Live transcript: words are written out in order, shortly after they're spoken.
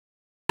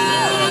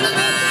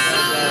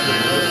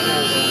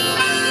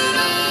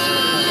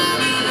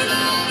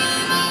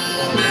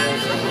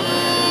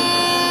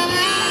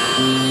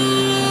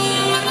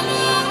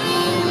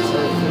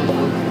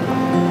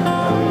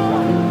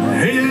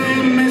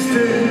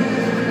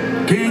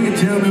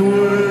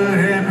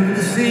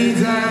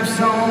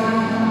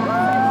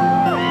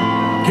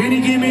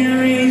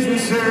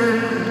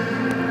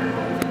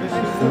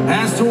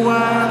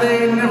why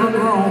they never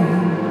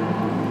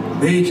grown.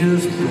 They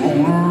just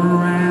blown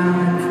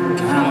around from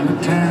town to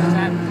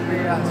town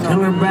till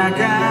they're back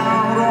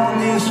out on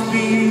this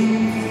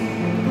field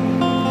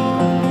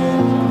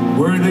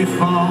where they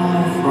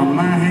fall from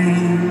my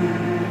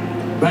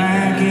hand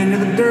back into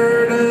the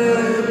dirt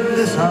of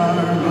this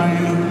hard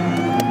land.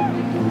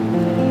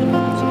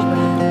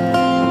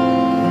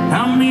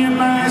 Now me and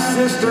my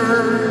sister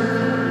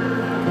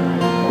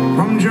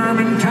from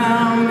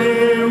Germantown,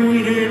 yeah,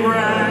 we did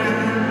right.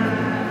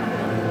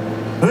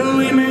 Well,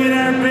 we made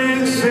our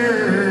big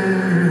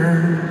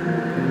surge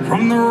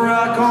from the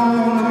rock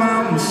on the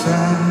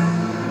mountainside.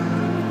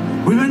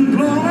 We've been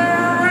blowing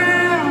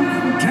around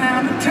from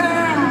town to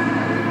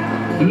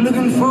town,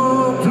 looking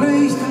for a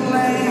place to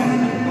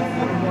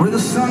land where the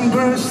sun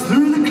bursts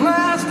through the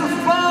clouds to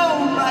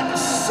fall like a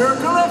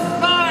circle of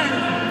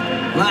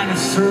fire, like a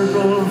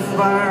circle of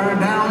fire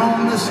down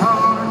on this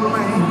hard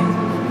land.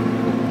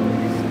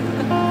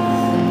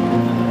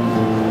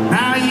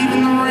 Now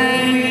even the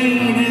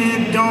rain,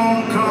 it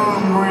don't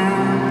come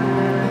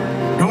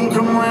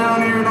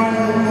round here no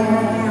more.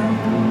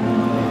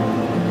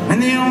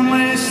 And the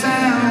only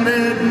sound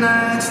at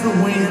night's the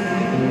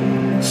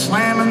wind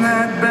slamming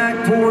that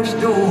back porch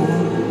door.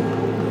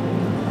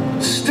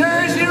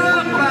 Stirs you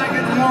up like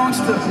it wants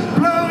to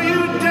blow